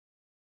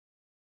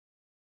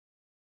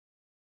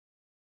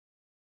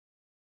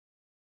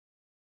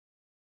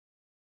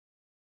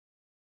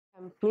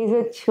I'm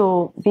pleased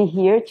to be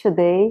here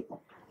today.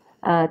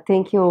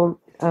 Thank you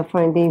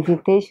for the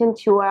invitation.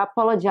 I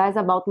apologize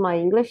about my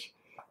English.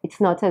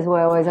 It's not as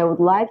well as I would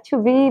like to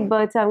be,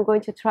 but I'm going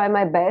to try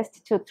my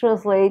best to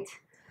translate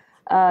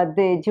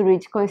the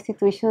juridical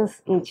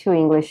institutions into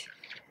English.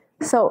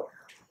 So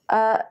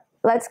uh,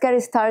 let's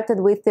get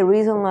started with the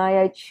reason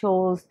why I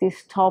chose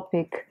this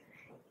topic.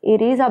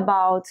 It is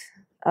about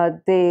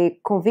the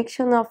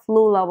conviction of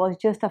Lula was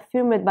just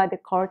affirmed by the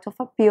Court of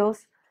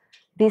Appeals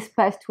this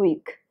past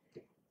week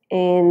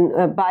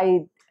and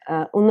by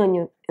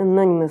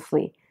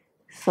unanimously.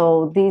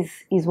 So this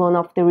is one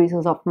of the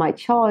reasons of my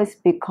choice,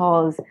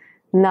 because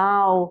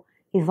now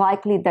it's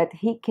likely that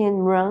he can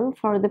run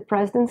for the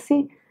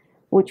presidency,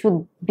 which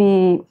would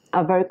be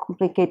a very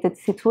complicated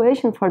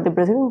situation for the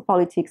Brazilian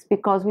politics,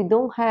 because we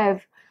don't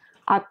have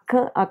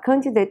a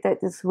candidate that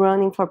is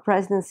running for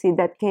presidency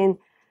that can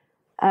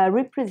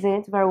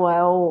represent very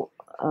well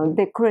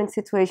the current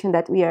situation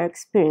that we are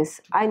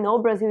experiencing. I know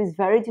Brazil is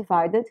very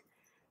divided.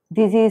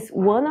 This is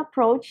one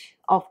approach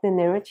of the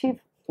narrative.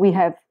 We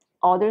have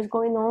others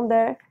going on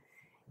there.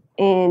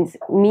 And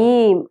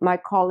me, my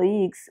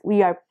colleagues,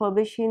 we are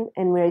publishing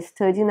and we are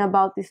studying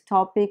about this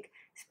topic,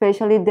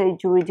 especially the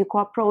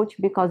juridical approach,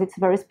 because it's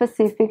very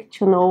specific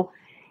to know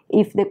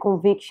if the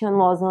conviction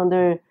was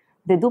under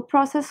the due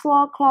process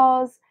law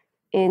clause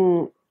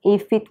and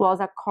if it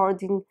was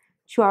according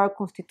to our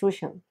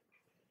constitution.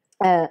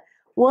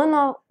 One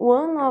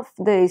of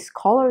the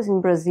scholars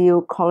in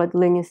Brazil, called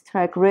Lenny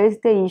Streck,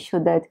 raised the issue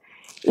that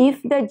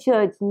if the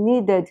judge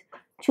needed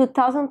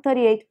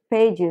 2,038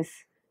 pages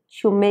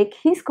to make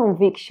his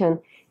conviction,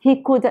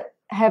 he could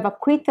have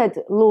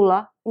acquitted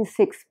Lula in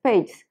 6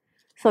 pages.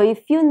 So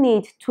if you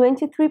need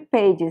 23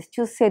 pages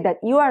to say that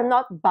you are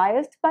not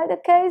biased by the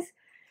case,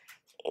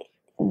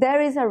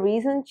 there is a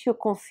reason to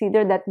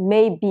consider that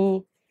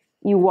maybe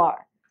you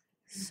are.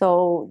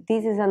 So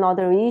this is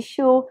another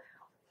issue.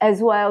 As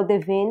well, the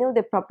venue,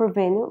 the proper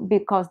venue,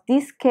 because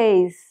this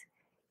case,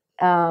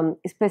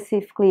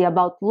 specifically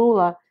about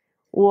Lula,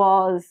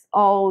 was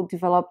all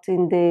developed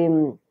in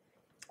the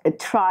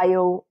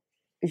trial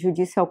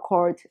judicial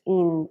court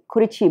in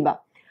Curitiba.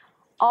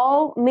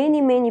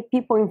 Many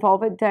people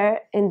involved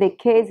there, and the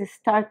case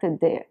started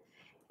there.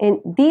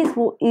 And this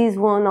is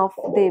one of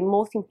the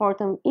most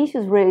important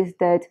issues raised,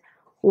 that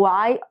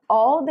why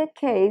all the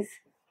case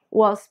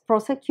was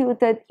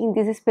prosecuted in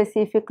this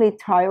specifically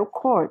trial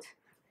court,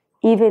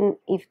 even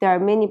if there are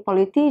many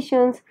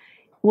politicians,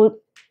 would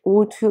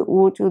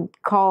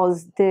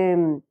cause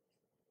the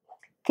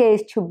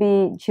case to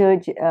be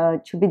judged,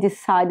 to be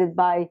decided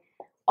by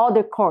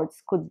other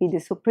courts. Could be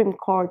the Supreme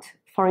Court,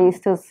 for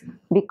instance,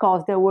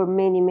 because there were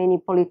many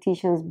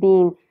politicians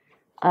being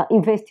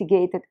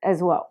investigated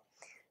as well.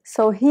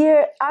 So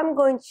here I'm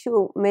going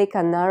to make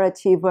a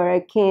narrative where I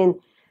can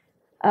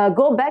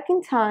go back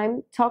in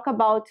time, talk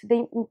about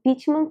the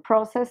impeachment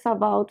process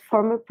about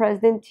former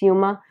President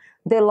Dilma,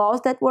 the laws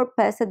that were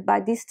passed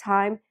by this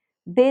time.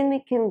 Then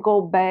we can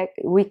go back,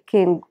 we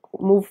can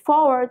move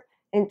forward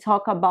and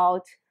talk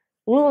about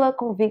Lula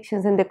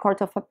convictions in the Court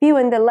of Appeal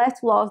and the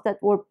last laws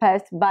that were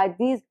passed by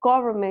this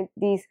government,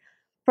 this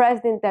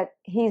president, that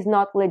he's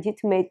not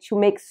legitimate to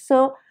make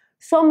so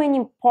many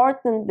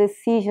important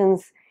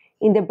decisions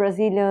in the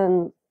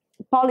Brazilian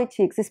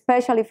politics.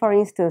 Especially, for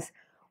instance,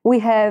 we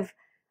have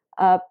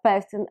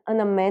passed an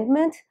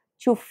amendment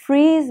to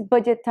freeze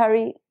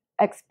budgetary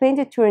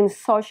expenditure in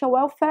social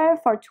welfare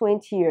for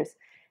 20 years.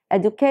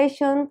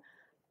 Education,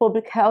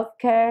 public health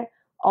care,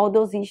 all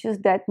those issues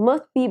that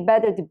must be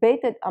better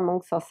debated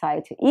among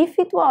society. If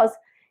it was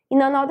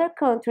in another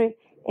country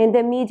and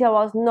the media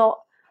was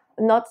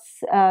not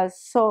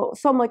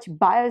so much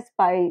biased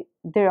by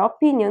their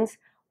opinions,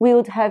 we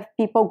would have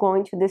people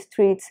going to the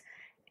streets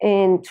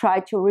and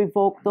try to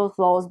revoke those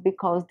laws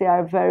because they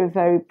are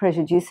very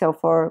prejudicial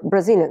for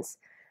Brazilians.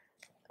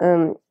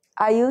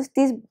 I used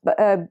this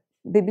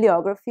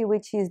bibliography,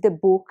 which is the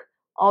book,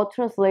 all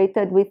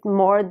translated with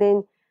more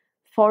than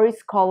 40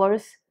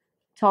 scholars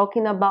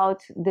talking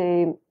about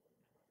the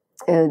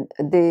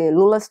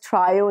Lula's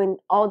trial and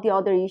all the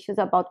other issues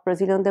about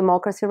Brazilian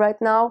democracy right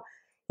now.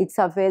 It's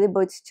available.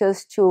 It's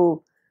just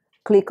to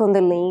click on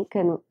the link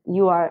and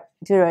you are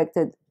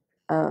directed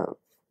to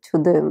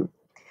them.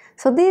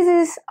 So this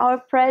is our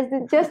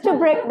president, just to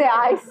break the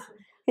ice.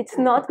 It's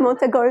not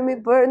Montgomery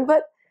Burn,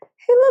 but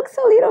he looks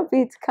a little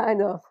bit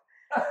kind of.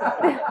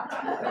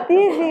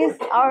 This is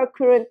our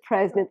current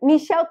president,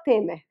 Michel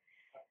Temer.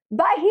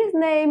 By his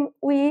name,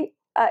 we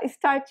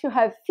start to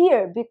have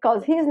fear,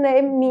 because his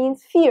name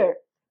means fear.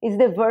 It's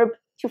the verb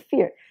to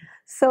fear.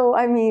 So,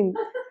 I mean,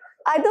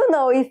 I don't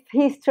know if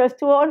he's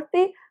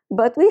trustworthy,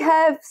 but we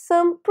have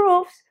some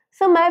proofs,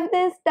 some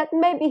evidence that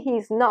maybe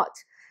he's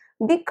not.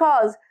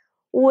 Because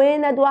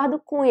when Eduardo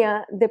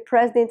Cunha, the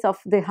president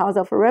of the House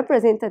of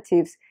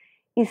Representatives,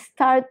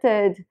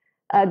 started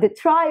the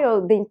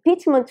trial, the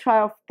impeachment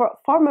trial for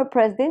former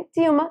President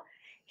Dilma,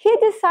 he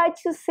decided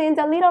to send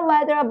a little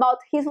letter about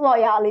his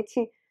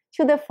loyalty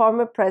to the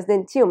former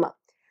President Dilma,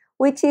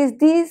 which is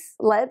this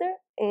letter,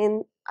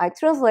 and I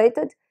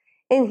translated,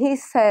 and he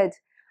said,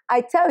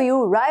 I tell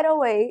you right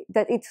away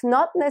that it's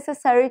not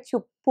necessary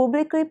to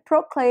publicly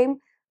proclaim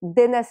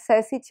the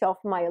necessity of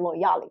my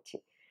loyalty.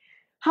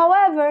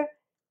 However,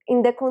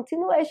 in the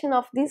continuation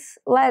of this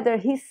letter,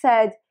 he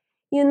said,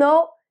 you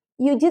know,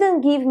 you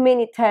didn't give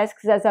many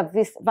tasks as a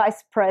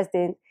vice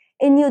president,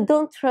 and you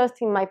don't trust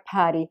in my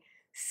party.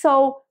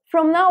 So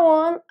from now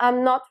on,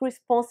 I'm not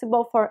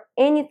responsible for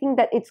anything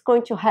that it's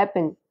going to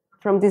happen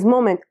from this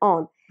moment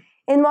on.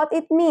 And what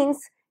it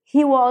means,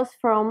 he was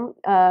from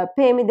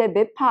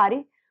PMDB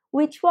party,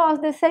 which was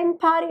the same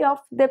party of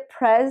the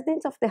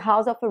president of the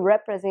House of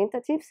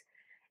Representatives,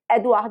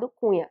 Eduardo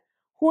Cunha,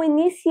 who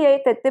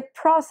initiated the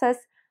process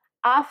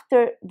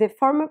after the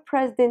former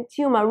president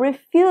Dilma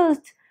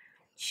refused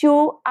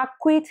to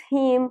acquit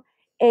him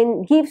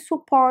and give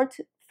support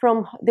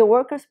from the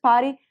Workers'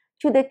 Party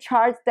to the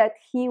charge that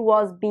he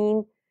was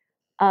being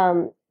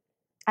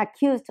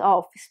accused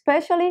of.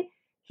 Especially,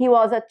 he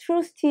was a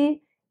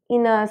trustee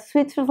in a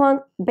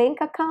Switzerland bank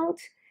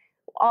account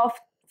of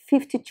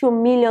 $52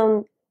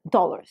 million.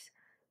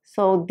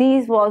 So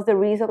this was the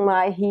reason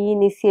why he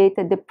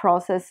initiated the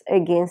process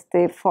against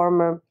the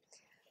former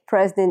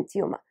President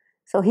Dilma.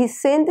 So he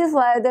sent this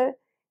letter,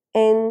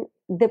 and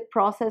the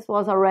process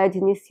was already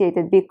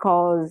initiated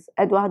because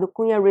Eduardo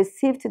Cunha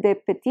received the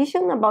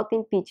petition about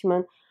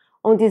impeachment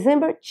on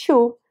December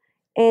 2,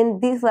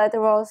 and this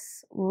letter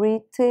was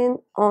written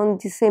on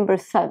December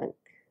 7.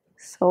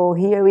 So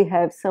here we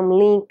have some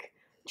link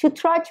to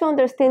try to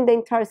understand the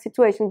entire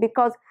situation,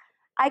 because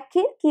I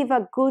can't give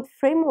a good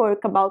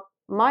framework about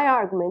my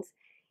arguments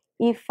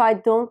if I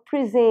don't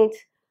present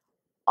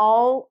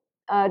all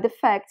the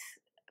facts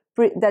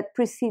that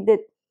preceded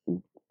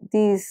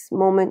this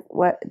moment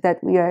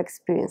that we are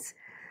experiencing.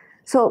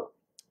 So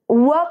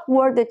what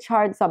were the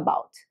charges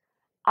about?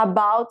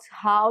 About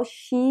how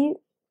she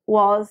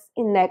was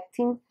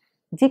enacting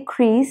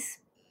decrease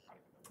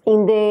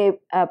in the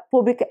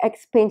public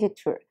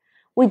expenditure.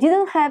 We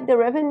didn't have the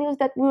revenues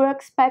that we were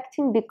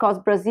expecting because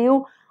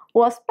Brazil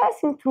was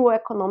passing through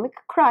economic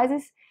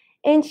crisis,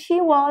 and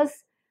she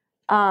was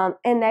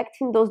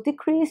enacting those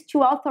decrees to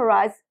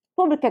authorize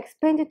public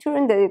expenditure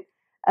in the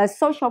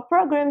social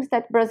programs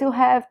that Brazil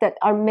have that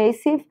are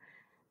massive,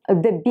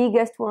 the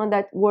biggest one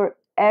that were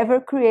ever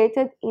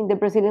created in the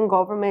Brazilian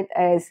government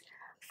as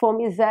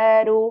Fome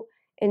Zero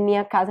and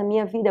Minha Casa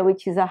Minha Vida,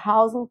 which is a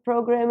housing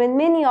program, and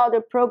many other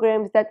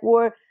programs that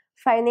were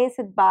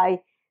financed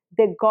by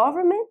the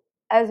government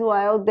as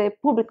well the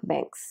public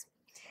banks.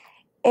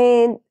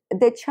 And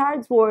the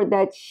charges were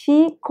that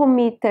she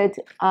committed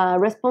a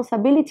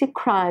responsibility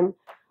crime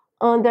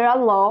under a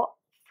law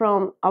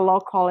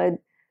called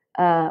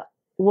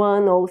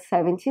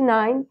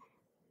 1079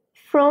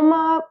 from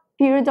a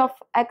period of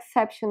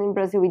exception in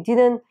Brazil. We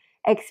didn't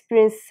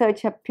experience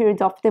such a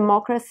period of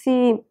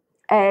democracy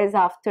as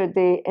after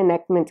the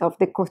enactment of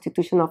the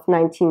Constitution of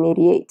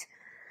 1988.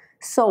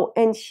 So,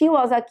 and she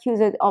was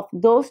accused of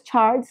those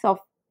charges of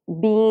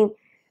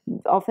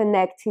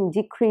enacting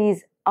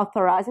decrees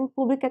authorizing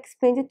public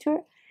expenditure.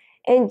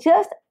 And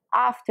just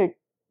after,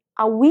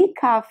 a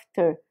week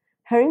after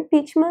her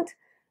impeachment,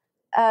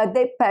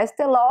 they passed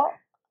a law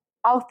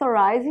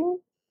authorizing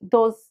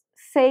those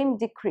same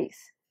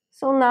decrees.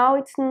 So now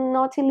it's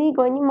not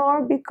illegal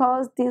anymore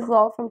because this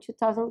law from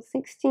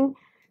 2016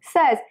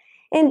 says,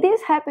 and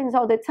this happens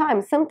all the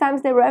time.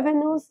 Sometimes the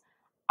revenues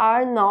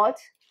are not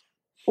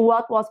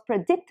what was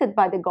predicted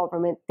by the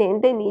government. Then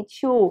they need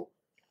to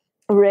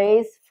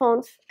raise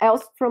funds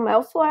from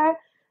elsewhere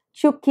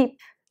to keep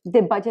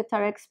the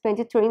budgetary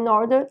expenditure in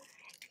order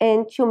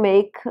and to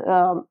make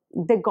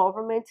the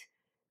government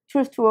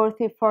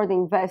trustworthy for the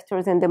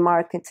investors and the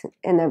market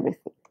and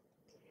everything.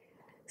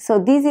 So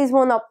this is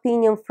one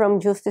opinion from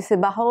Justice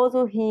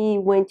Barroso. He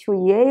went to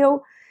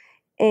Yale,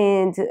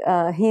 and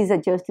he's a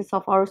justice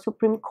of our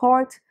Supreme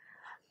Court,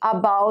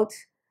 about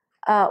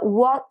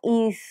what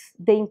is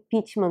the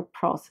impeachment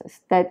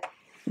process, that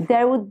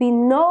there would be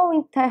no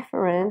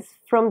interference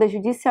from the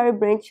judiciary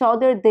branch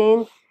other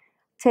than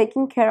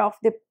taking care of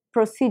the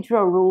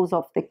procedural rules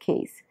of the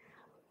case,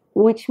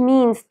 which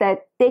means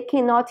that they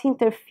cannot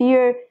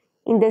interfere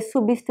in the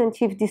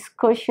substantive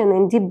discussion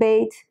and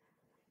debate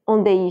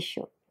on the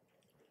issue.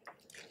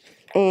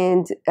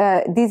 And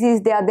this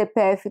is the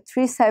ADPF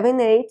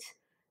 378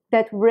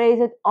 that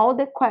raised all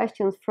the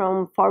questions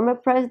from former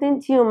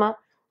President Dilma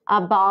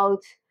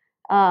about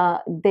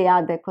the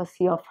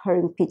adequacy of her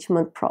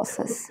impeachment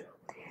process.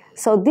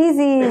 So this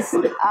is,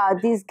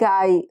 this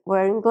guy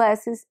wearing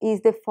glasses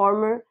is the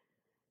former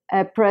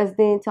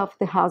president of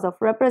the House of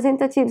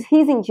Representatives.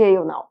 He's in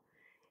jail now.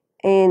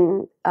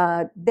 And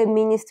the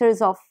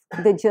ministers of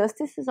the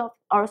justices of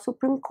our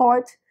Supreme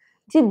Court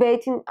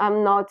debating.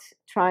 I'm not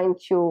trying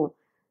to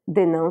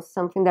denounce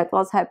something that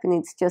was happening.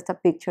 It's just a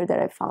picture that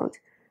I found.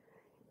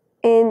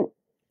 And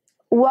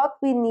what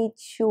we need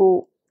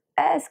to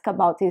ask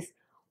about is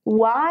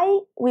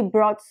why we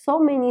brought so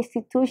many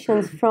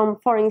institutions from,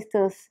 for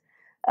instance,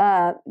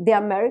 the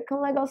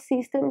American legal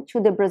system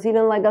to the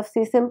Brazilian legal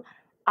system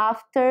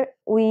after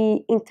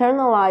we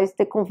internalized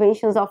the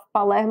conventions of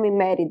Palermo and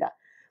Mérida,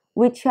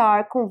 which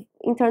are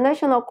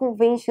international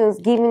conventions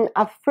giving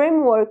a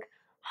framework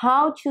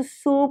how to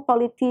sue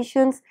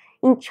politicians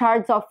in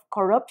charge of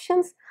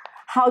corruptions,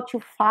 how to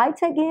fight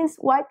against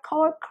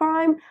white-collar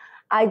crime,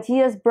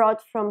 ideas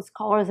brought from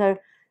scholars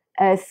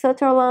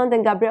Sutherland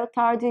and Gabriel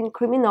Tardy in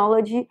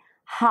criminology,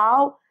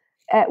 how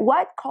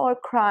white-collar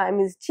crime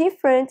is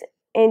different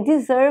and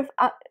deserve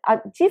a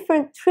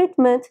different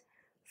treatment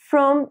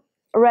from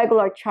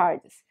regular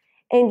charges.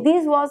 And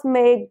this was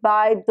made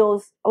by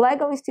those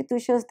legal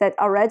institutions that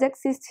already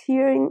exist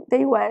here in the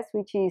US,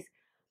 which is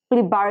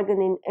plea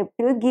bargaining and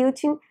plea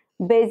guilty.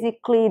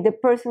 Basically, the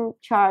person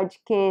charged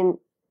can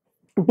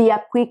be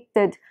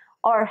acquitted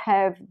or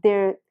have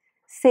their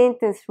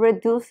sentence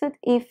reduced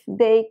if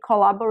they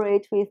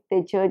collaborate with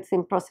the judges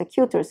and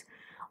prosecutors,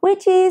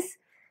 which is,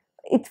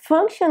 it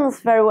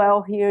functions very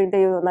well here in the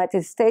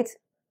United States.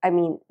 I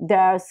mean, there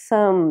are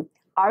some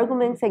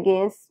arguments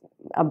against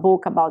a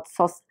book about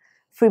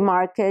free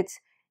markets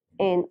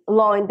and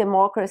law and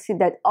democracy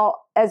that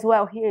as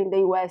well here in the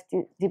US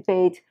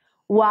debate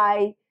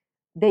why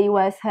the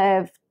US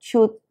have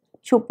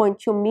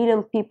 2.2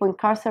 million people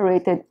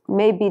incarcerated.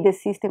 Maybe the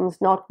system is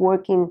not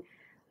working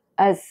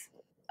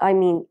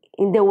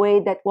in the way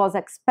that was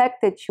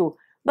expected to.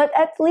 But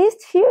at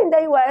least here in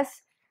the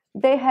US,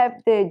 they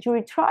have the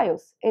jury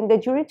trials, and the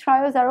jury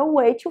trials are a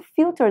way to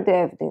filter the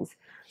evidence.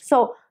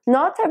 So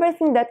not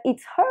everything that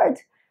is heard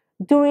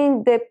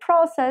during the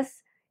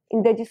process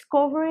in the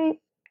discovery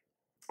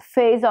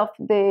phase of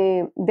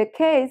the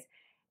case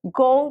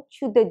go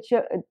to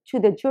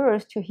the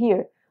jurors to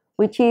hear,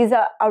 which is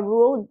a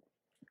rule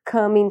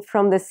coming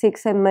from the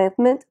Sixth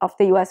Amendment of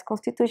the U.S.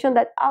 Constitution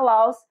that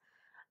allows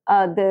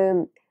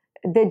the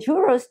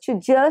jurors to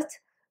just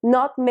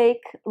not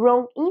make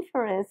wrong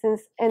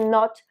inferences and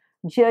not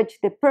judge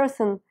the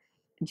person,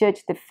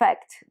 judge the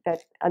fact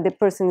that the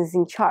person is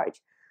in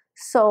charge.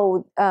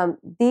 So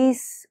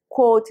this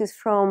quote is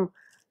from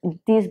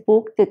this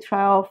book, The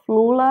Trial of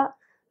Lula.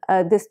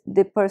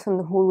 The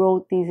person who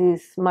wrote this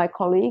is my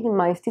colleague in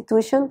my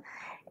institution.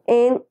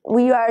 And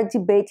we are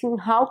debating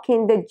how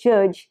can the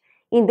judge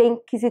in the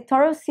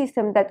inquisitorial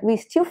system that we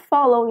still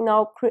follow in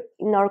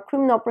our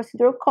criminal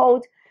procedural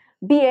code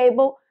be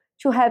able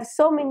to have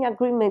so many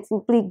agreements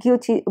in plea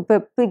guilty,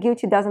 but plea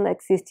guilty doesn't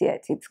exist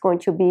yet. It's going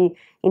to be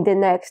in the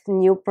next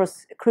new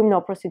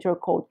criminal procedural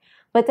code.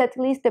 But at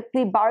least the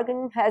plea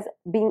bargaining has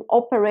been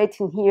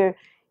operating here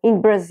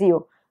in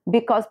Brazil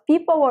because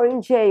people were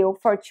in jail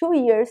for 2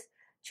 years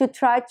to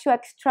try to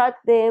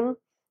extract them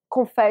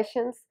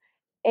confessions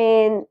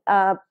and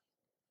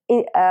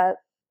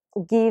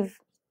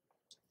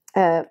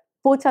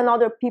put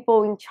another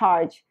people in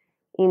charge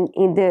in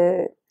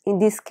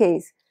this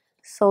case.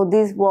 So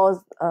this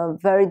was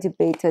very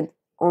debated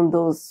on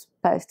those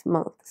past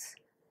months.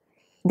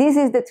 This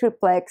is the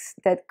triplex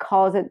that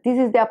caused it. This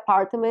is the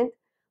apartment,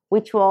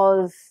 which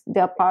was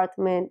the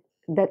apartment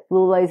that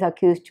Lula is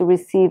accused to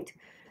receive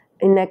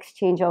in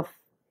exchange of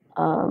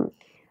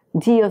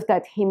deals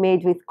that he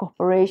made with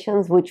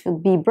corporations, which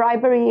would be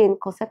bribery and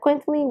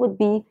consequently would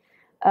be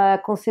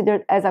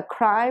considered as a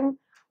crime,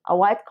 a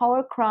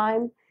white-collar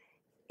crime.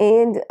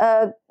 And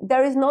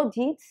there is no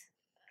deeds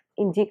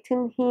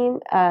indicting him,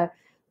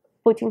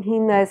 putting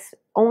him as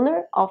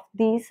owner of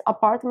this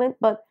apartment,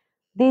 but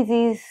this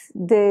is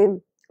the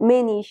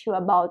main issue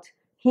about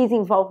his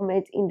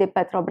involvement in the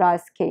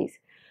Petrobras case.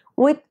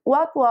 What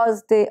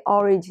was the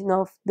origin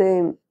of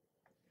the...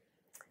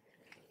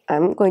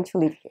 I'm going to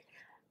leave here.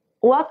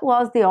 What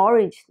was the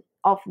origin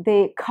of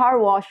the car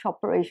wash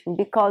operation?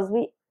 Because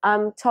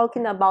I'm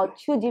talking about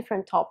two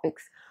different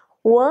topics.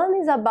 One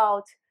is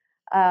about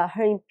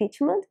her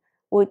impeachment,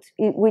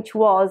 which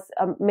was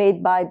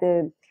made by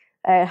the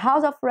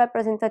House of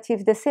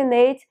Representatives, the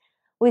Senate,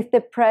 with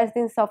the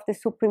presidents of the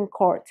Supreme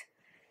Court.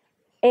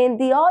 And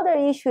the other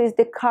issue is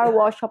the car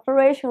wash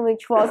operation,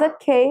 which was a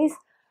case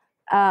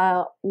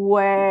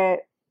where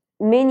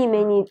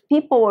many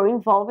people were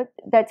involved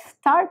that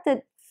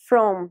started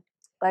from,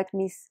 let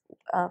me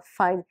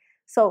find.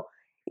 So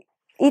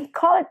it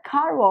called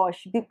car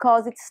wash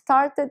because it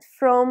started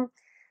from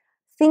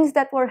things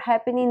that were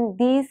happening in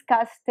this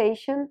gas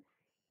station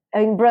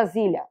in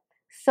Brasilia.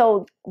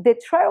 So the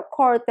trial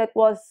court that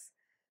was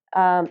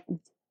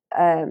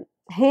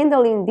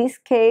handling this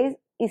case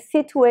is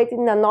situated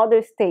in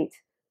another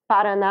state,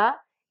 Paraná,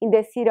 in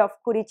the city of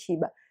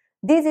Curitiba.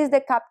 This is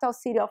the capital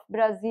city of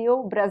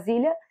Brazil,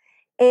 Brasilia,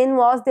 and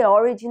was the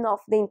origin of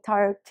the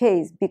entire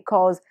case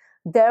because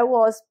there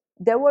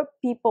were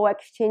people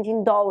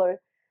exchanging dollars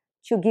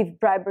to give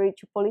bribery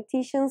to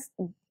politicians,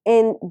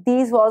 and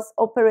this was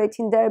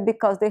operating there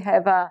because they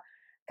have a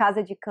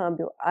casa de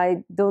câmbio.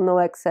 I don't know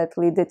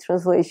exactly the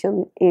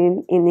translation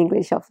in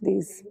English of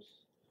this.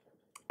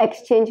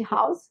 Exchange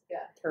house?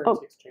 Yeah,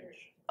 currency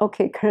exchange.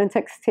 Okay, current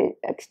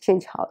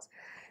exchange house.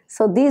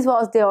 So this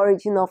was the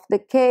origin of the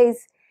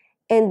case,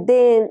 and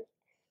then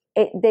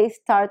they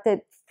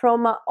started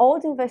from an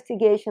old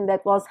investigation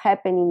that was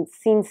happening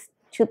since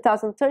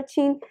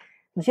 2013.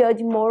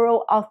 Judge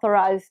Morrow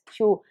authorized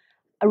to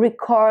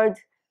record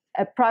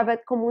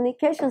private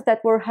communications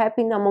that were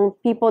happening among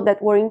people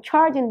that were in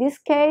charge in this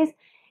case.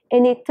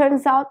 And it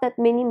turns out that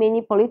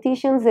many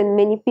politicians and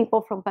many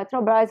people from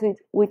Petrobras,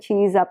 which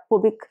is a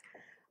public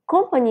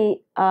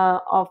company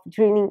of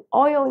drilling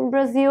oil in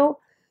Brazil,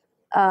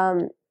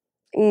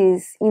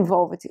 is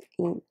involved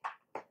in.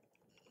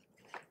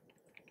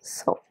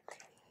 So,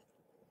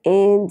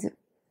 and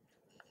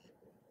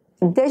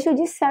the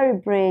judiciary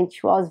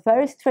branch was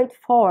very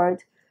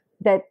straightforward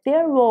that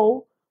their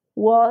role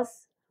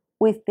was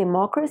with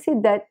democracy,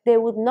 that they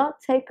would not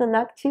take an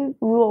active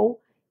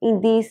role in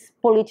this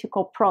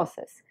political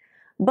process.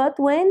 But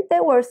when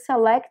they were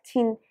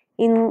selecting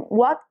in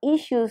what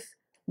issues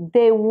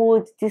they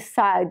would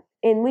decide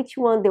and which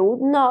one they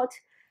would not,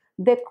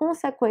 the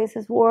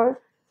consequences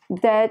were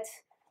that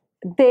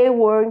they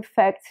were in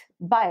fact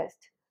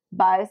biased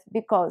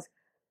because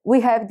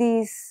we have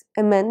this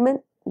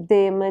amendment,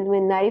 the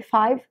Amendment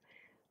 95,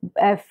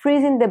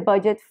 freezing the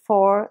budget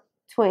for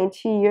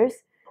 20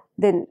 years,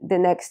 the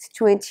next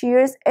 20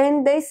 years,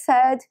 and they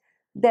said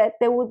that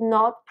they would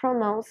not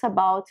pronounce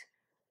about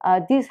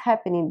this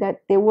happening,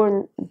 that they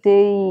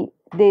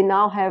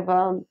now have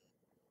a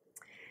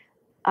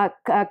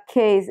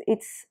case,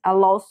 it's a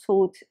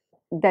lawsuit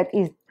that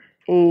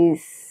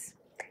is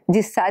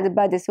decided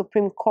by the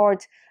Supreme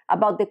Court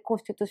about the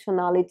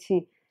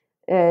constitutionality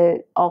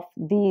of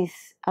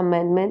this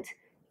amendment,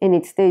 and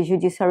it's the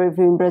judicial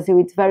review in Brazil.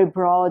 It's very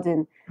broad,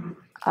 and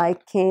I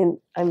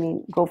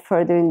go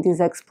further in these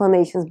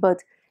explanations,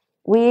 but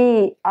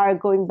we are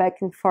going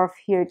back and forth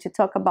here to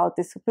talk about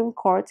the Supreme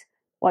Court,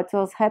 what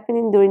was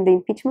happening during the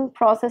impeachment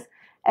process,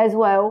 as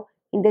well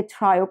in the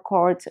trial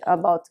court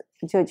about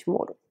Judge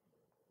Moro.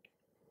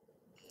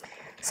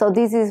 So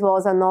this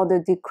was another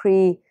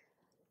decree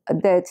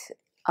that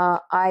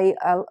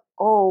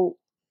ILO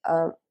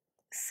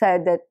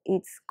said that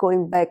it's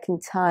going back in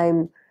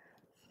time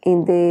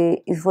in the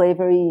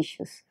slavery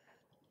issues,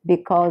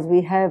 because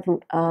we have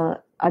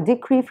a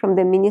decree from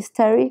the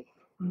Ministry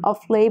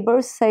of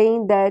Labor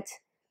saying that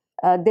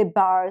the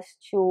bars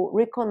to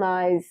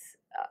recognize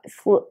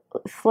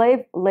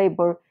slave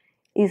labor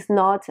is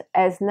not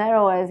as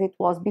narrow as it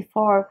was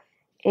before,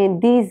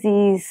 and this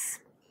is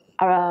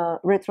a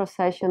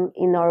retrocession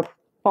in our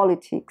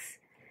politics.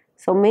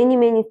 So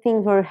many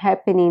things were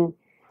happening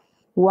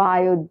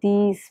while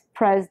this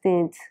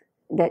president,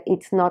 that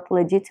it's not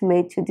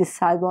legitimate to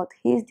decide what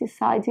he's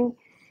deciding,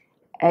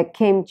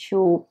 came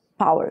to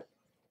power.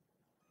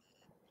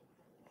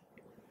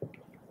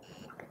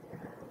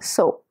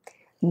 So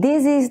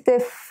this is the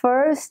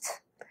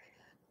first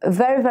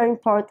very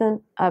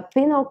important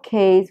penal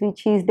case,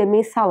 which is the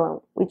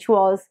mensalão, which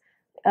was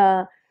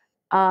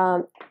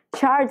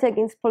charged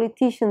against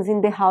politicians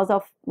in the House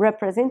of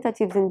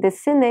Representatives in the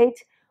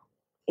Senate,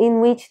 in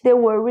which they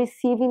were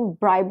receiving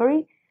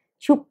bribery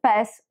to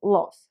pass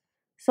laws.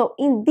 So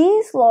in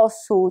this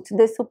lawsuit,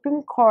 the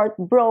Supreme Court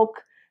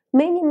broke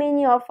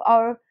many of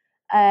our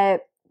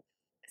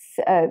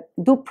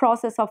due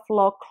process of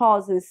law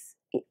clauses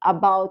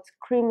about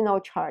criminal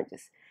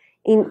charges,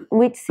 in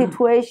which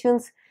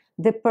situations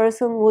the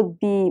person would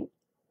be,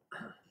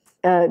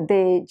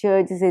 the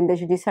judges in the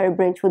judiciary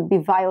branch would be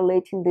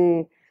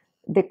violating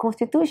the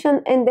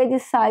Constitution, and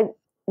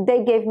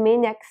they gave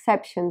many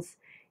exceptions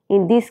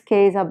in this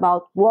case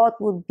about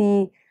what would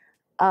be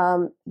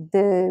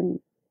the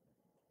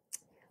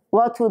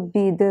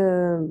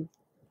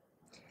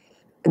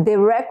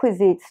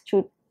requisites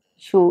to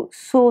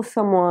sue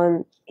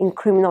someone in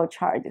criminal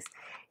charges.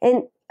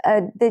 And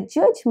the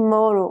Judge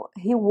Moro,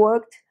 he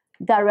worked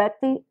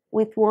directly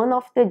with one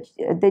of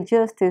the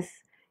justices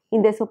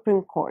in the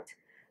Supreme Court.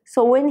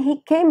 So when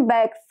he came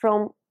back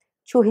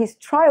to his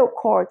trial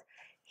court,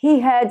 he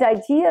had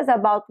ideas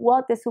about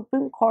what the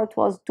Supreme Court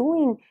was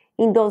doing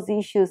in those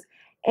issues,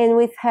 and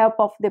with help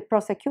of the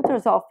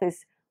prosecutor's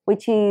office,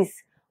 which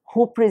is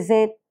who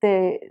present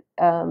the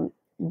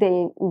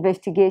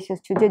investigations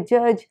to the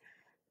judge,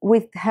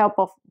 with help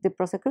of the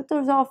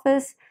prosecutor's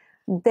office,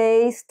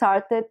 they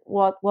started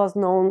what was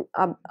known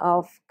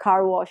of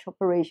car wash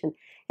operation.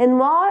 And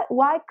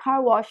why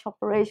car wash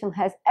operation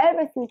has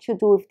everything to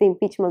do with the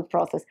impeachment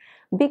process?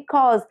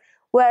 Because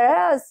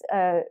whereas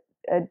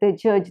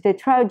the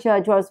trial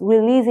judge was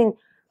releasing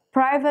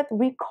private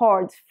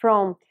records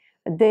from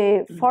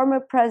the former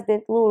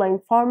President Lula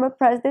and former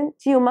President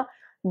Dilma,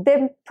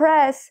 the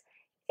press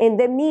and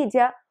the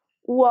media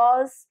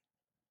was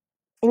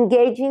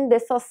engaging the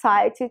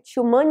society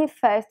to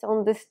manifest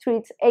on the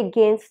streets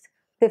against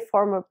the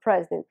former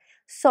president.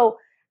 So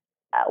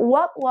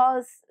what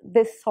was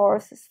the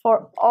sources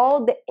for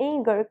all the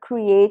anger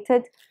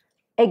created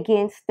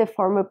against the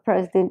former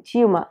President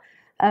Dilma?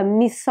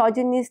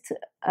 Misogynist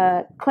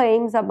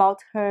claims about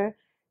her,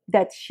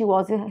 that she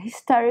was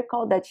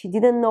hysterical, that she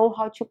didn't know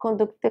how to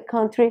conduct the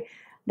country,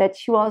 that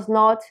she was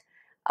not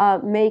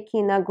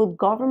making a good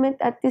government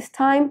at this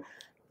time,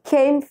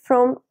 came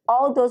from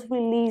all those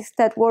releases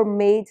that were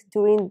made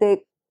during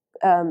the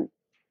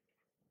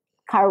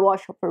car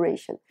wash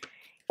operation.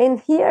 And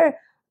here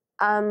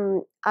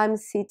I'm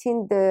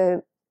citing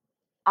the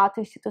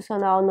Ato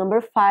Institucional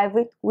number 5,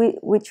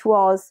 which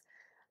was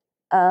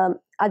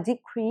a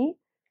decree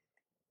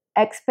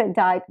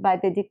expedited by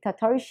the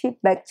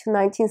dictatorship back to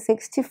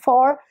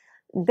 1964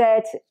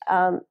 that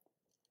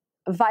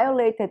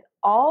violated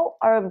all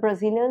our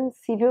Brazilian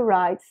civil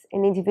rights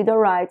and individual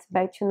rights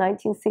back to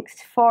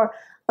 1964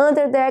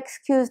 under the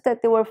excuse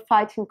that they were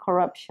fighting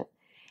corruption.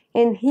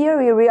 And here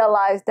we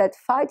realize that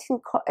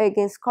fighting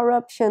against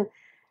corruption,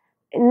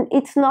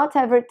 it's not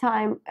every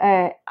time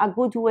a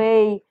good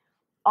way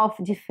of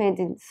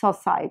defending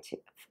society.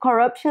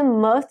 Corruption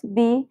must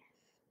be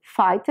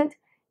fighted,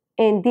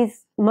 and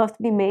this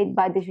must be made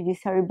by the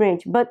judiciary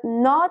branch, but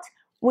not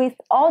with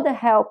all the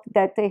help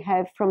that they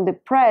have from the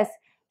press,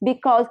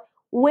 because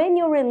when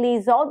you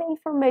release all the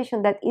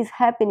information that is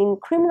happening in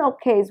criminal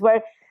case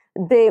where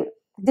the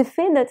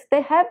defendants,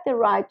 they have the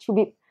rights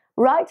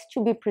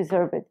to be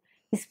preserved,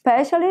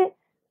 especially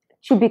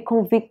to be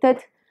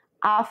convicted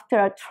after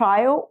a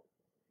trial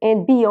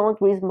and beyond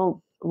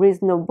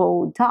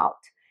reasonable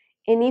doubt.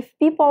 And if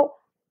people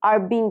are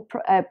being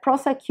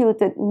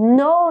prosecuted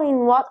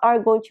knowing what are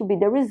going to be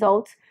the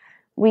results,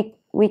 we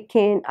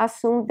can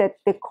assume that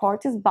the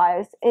court is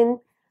biased and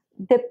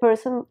the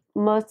person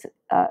must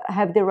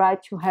have the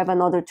right to have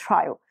another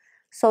trial.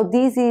 So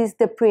this is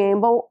the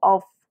preamble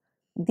of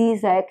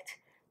this act,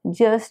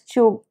 just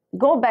to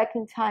go back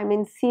in time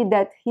and see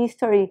that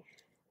history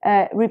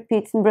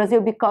repeats in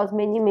Brazil, because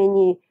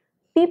many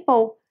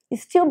people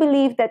still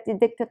believe that the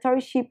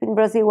dictatorship in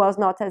Brazil was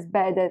not as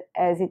bad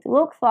as it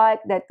looks like,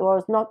 that there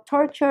was not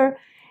torture,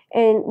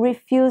 and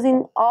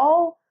refusing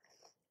all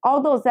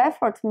those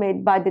efforts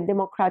made by the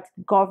democratic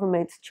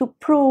governments to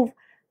prove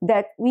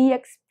that we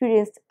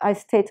experienced a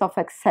state of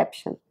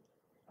exception.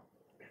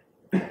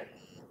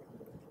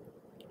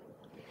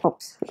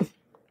 Oops.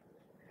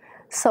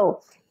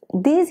 So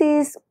this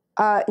is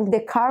in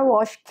the car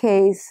wash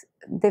case,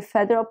 the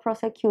federal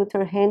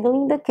prosecutor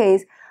handling the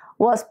case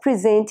was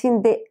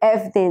presenting the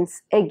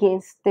evidence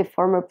against the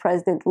former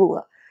President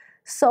Lula.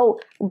 So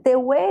the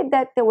way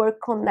that they were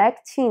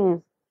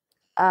connecting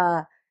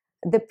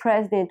the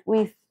president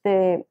with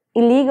the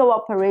illegal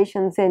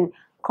operations and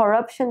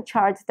corruption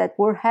charges that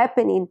were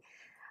happening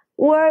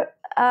were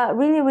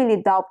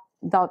really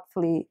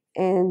doubtfully,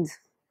 and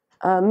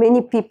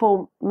many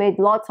people made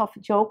lots of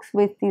jokes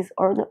with this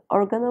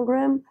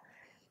organogram,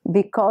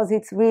 because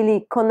it's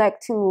really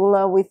connecting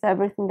Lula with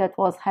everything that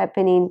was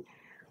happening,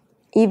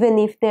 even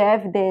if the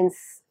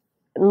evidence,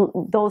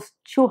 those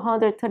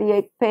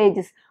 238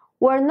 pages,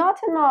 were not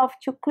enough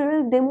to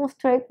clearly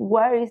demonstrate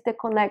where is the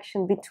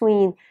connection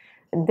between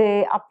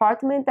the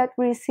apartment that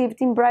we received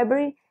in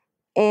bribery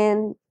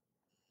and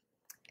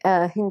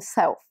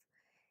himself.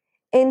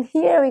 And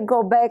here we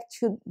go back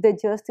to the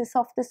Justice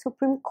of the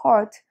Supreme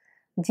Court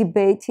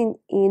debating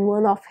in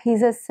one of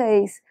his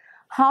essays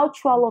how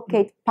to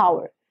allocate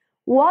power.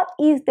 What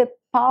is the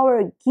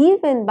power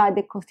given by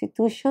the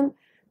Constitution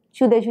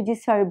to the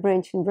judiciary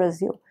branch in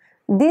Brazil?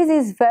 This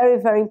is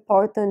very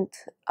important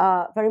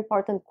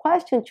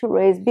question to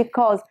raise,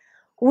 because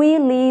we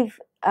live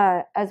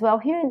as well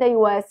here in the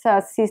U.S.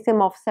 a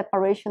system of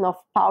separation of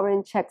power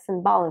and checks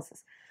and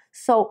balances.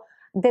 So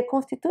the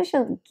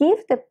Constitution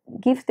gives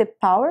the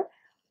power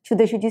to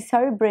the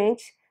judiciary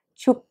branch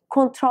to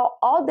control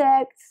all the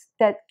acts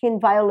that can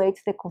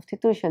violate the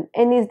Constitution,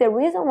 and is the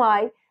reason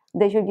why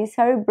the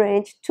judiciary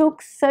branch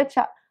took such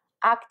an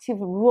active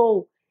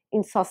role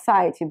in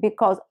society,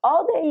 because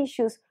all the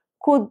issues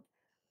could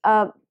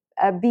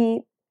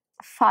be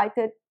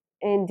fighted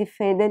and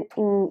defended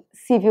in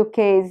civil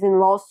cases, in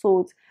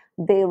lawsuits.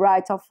 The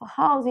right of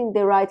housing,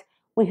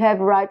 we have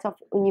right of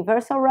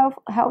universal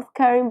health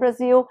care in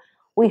Brazil,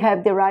 we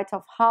have the right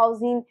of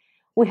housing,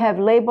 we have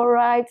labor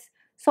rights.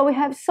 So we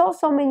have so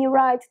many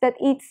rights that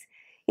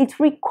it's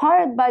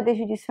required by the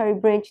judiciary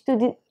branch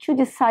to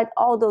decide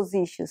all those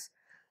issues.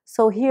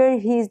 So here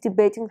he is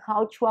debating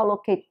how to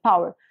allocate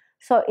power.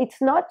 So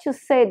it's not to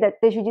say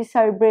that the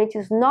judiciary branch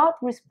is not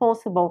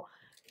responsible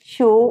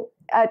to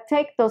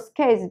take those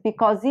cases,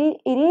 because it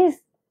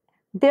is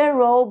their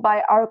role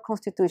by our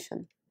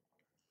Constitution.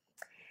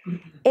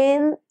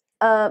 And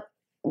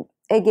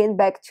again,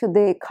 back to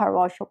the car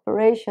wash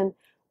operation,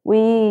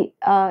 we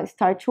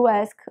start to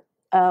ask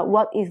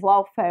what is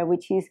lawfare,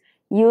 which is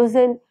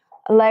using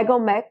legal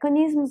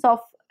mechanisms of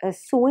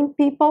suing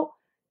people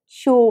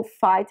to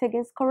fight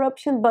against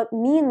corruption, but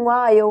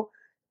meanwhile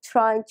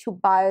trying to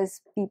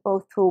bias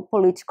people through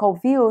political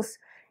views.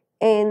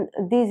 And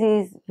this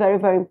is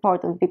very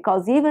important,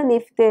 because even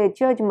if the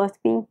judge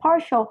must be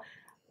impartial,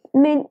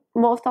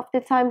 most of the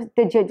time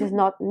the judge is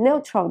not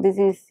neutral. This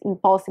is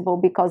impossible,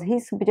 because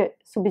his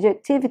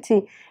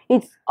subjectivity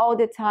is all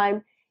the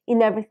time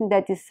in everything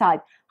that is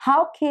said.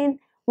 How can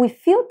we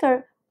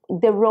filter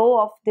the role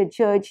of the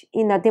judge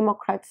in a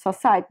democratic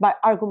society? By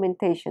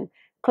argumentation,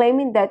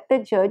 claiming that the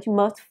judge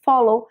must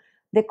follow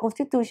the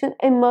Constitution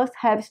and must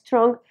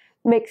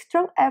make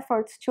strong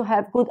efforts to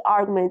have good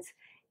arguments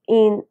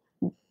in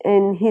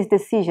his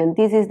decision.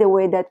 This is the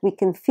way that we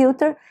can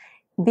filter,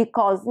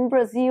 because in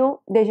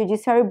Brazil, the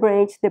judiciary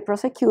branch, the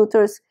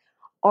prosecutors,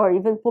 or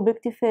even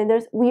public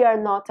defenders, we are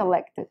not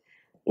elected.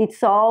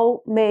 it's all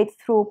made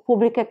through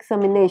public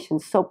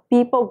examinations. So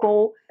people go,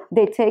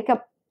 they take a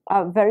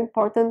very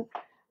important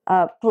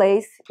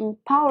place in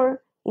power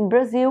in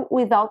Brazil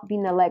without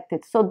being elected.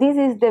 So this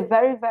is the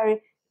very,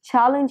 very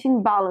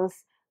challenging balance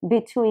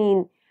between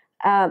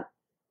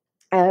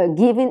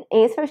giving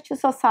answers to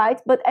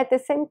society, but at the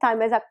same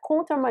time, as a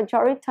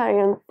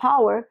counter-majoritarian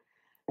power,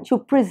 to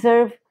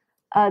preserve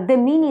the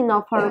meaning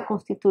of our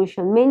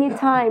constitution. Many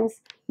times,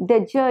 the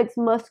judge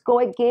must go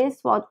against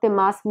what the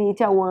mass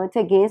media wants,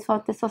 against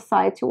what the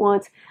society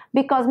wants,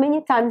 because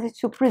many times it's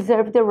to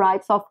preserve the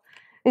rights of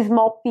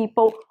small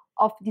people,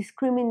 of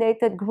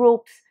discriminated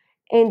groups.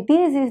 And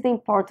this is the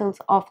importance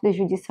of the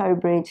judiciary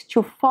branch,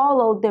 to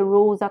follow the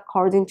rules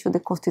according to the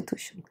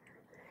constitution.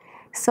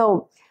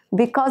 So,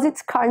 because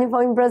it's Carnival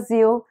in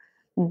Brazil,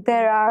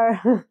 there are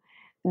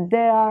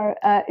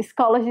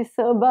scholars de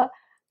samba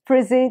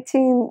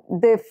presenting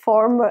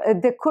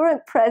the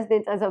current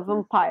president as a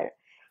vampire.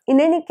 In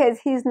any case,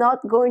 he's not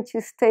going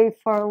to stay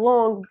for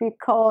long,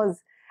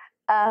 because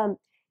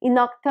in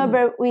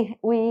October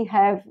we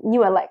have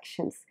new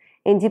elections,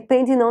 and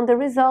depending on the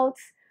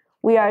results,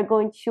 we are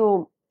going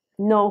to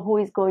know who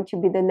is going to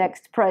be the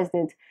next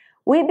president.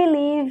 We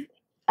believe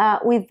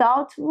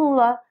without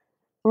Lula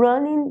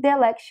running the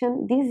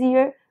election this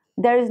year,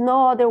 there is no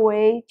other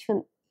way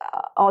to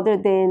other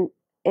than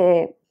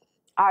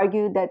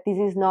argue that this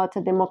is not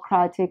a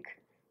democratic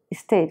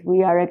state.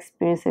 We are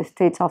experiencing a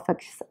state of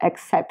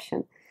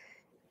exception.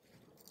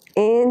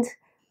 And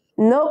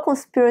no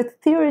conspiracy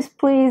theories,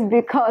 please,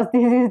 because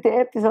this is the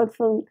episode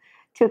from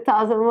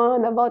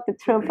 2001 about the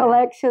Trump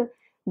election.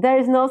 There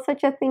is no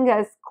such a thing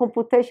as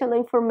computational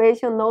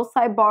information, no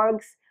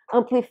cyborgs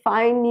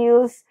amplifying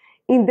news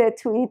in the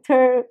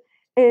Twitter.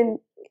 And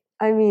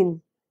I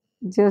mean,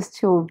 just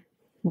to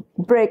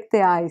break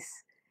the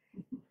ice.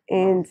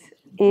 And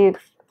if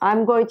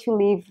I'm going to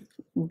leave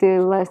the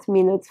last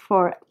minutes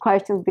for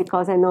questions,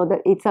 because I know that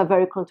it's a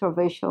very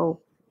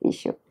controversial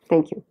issue.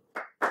 Thank you.